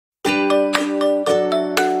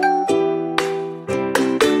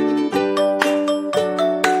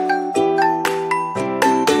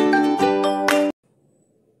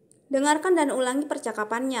Dengarkan dan ulangi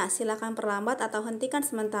percakapannya. Silakan perlambat atau hentikan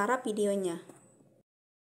sementara videonya.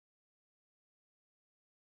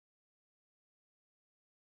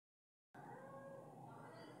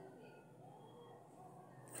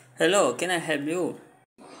 Hello, can I help you?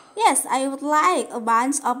 Yes, I would like a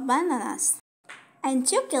bunch of bananas and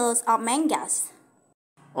 2 kilos of mangoes.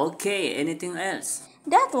 Okay, anything else?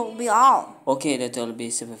 That will be all. Okay, that will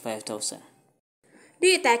be 75,000.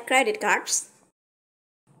 Do you take credit cards?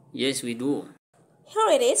 Yes, we do.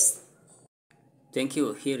 Here it is. Thank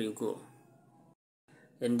you, here you go.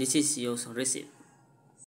 And this is your receipt.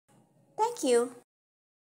 Thank you.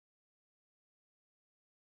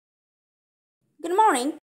 Good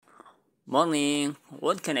morning. Morning,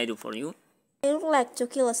 what can I do for you? I would like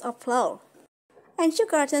 2 kilos of flour and 2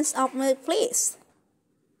 cartons of milk, please.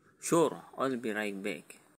 Sure, I'll be right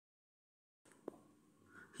back.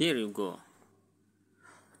 Here you go.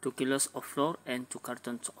 2 kilos of flour and 2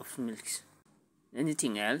 cartons of milk.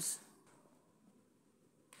 Anything else?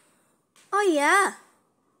 Oh yeah.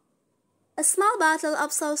 A small bottle of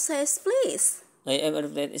sausage, please. I am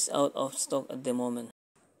afraid that is out of stock at the moment.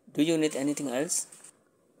 Do you need anything else?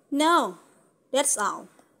 No, that's all.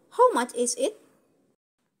 How much is it?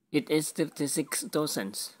 It is 36,000.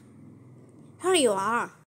 Here you are.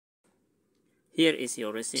 Here is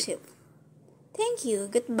your receipt. Thank you.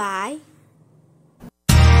 Goodbye.